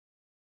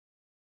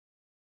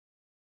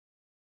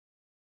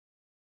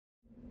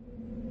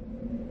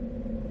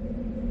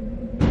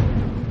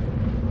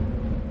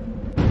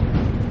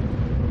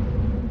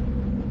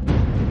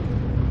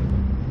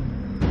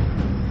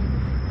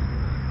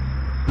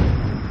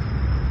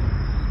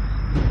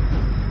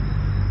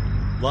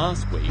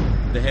Last week,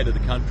 the head of the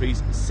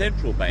country's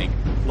central bank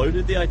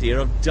floated the idea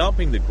of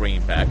dumping the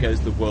greenback as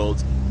the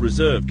world's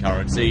reserve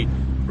currency,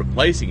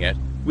 replacing it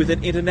with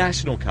an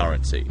international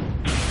currency.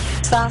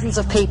 Thousands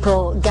of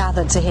people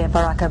gathered to hear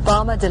Barack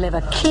Obama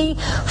deliver key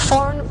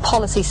foreign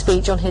policy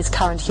speech on his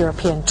current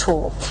European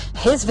tour.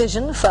 His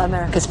vision for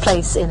America's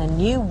place in a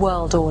new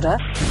world order.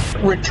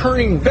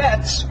 Returning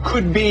vets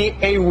could be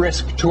a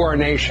risk to our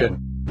nation.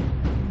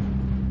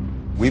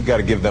 We've got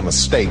to give them a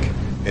stake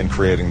in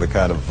creating the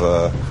kind of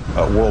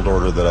world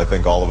order that I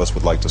think all of us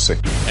would like to see.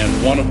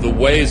 And one of the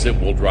ways it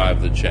will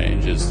drive the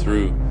change is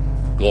through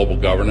global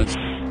governance.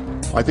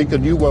 I think the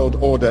new world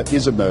order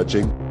is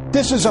emerging.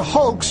 This is a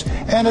hoax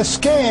and a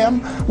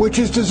scam which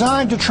is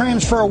designed to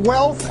transfer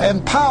wealth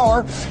and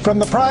power from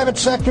the private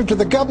sector to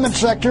the government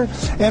sector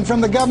and from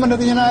the government of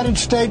the United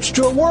States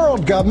to a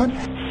world government.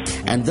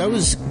 And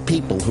those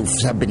people who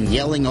have been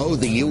yelling, oh,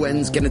 the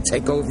UN's going to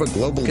take over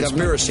global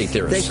conspiracy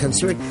theorists.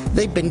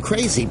 They've been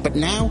crazy, but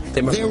now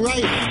they're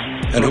right.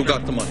 And who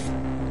got the money?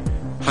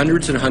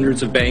 Hundreds and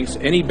hundreds of banks.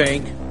 Any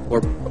bank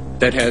or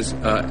that has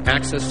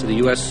access to the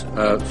U.S.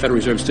 Federal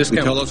Reserve's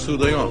discount. Tell us who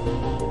they are.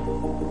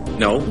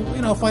 No.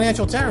 You know,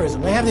 financial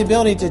terrorism. They have the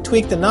ability to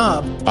tweak the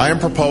knob. I am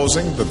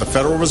proposing that the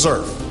Federal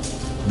Reserve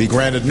be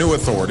granted new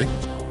authority.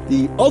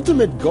 The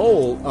ultimate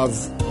goal of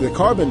the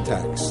carbon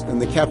tax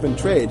and the cap and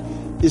trade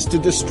is to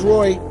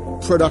destroy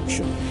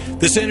production.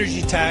 This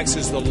energy tax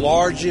is the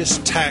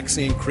largest tax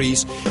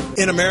increase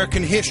in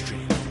American history.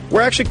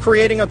 We're actually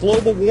creating a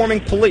global warming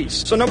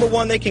police. So number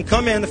one, they can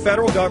come in, the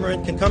federal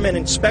government can come in and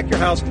inspect your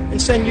house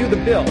and send you the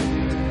bill.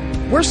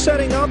 We're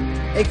setting up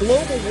a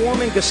global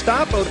warming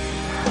Gestapo.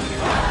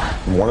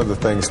 One of the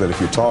things that if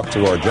you talk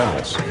to our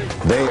generals,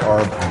 they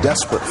are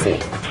desperate for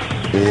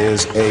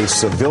is a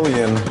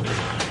civilian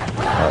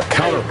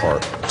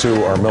counterpart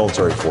to our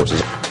military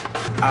forces.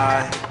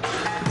 I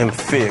am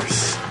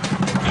fierce.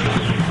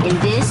 And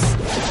this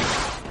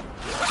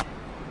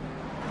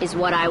is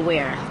what I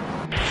wear.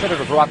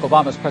 Senator Barack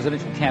Obama's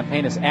presidential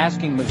campaign is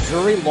asking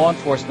Missouri law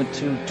enforcement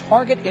to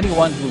target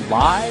anyone who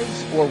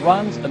lies or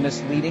runs a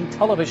misleading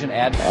television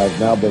ad. I've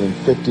now been in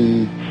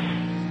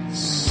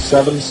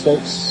 57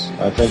 states.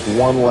 I think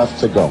one left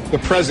to go. The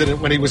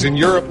president, when he was in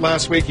Europe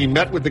last week, he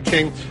met with the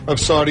King of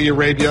Saudi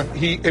Arabia.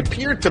 He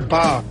appeared to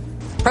bow.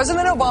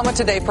 President Obama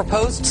today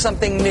proposed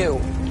something new,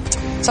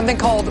 something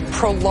called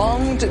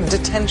prolonged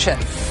detention.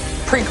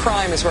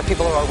 Pre-crime is where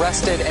people are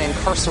arrested and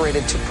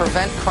incarcerated to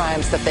prevent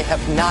crimes that they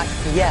have not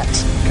yet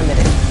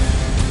committed.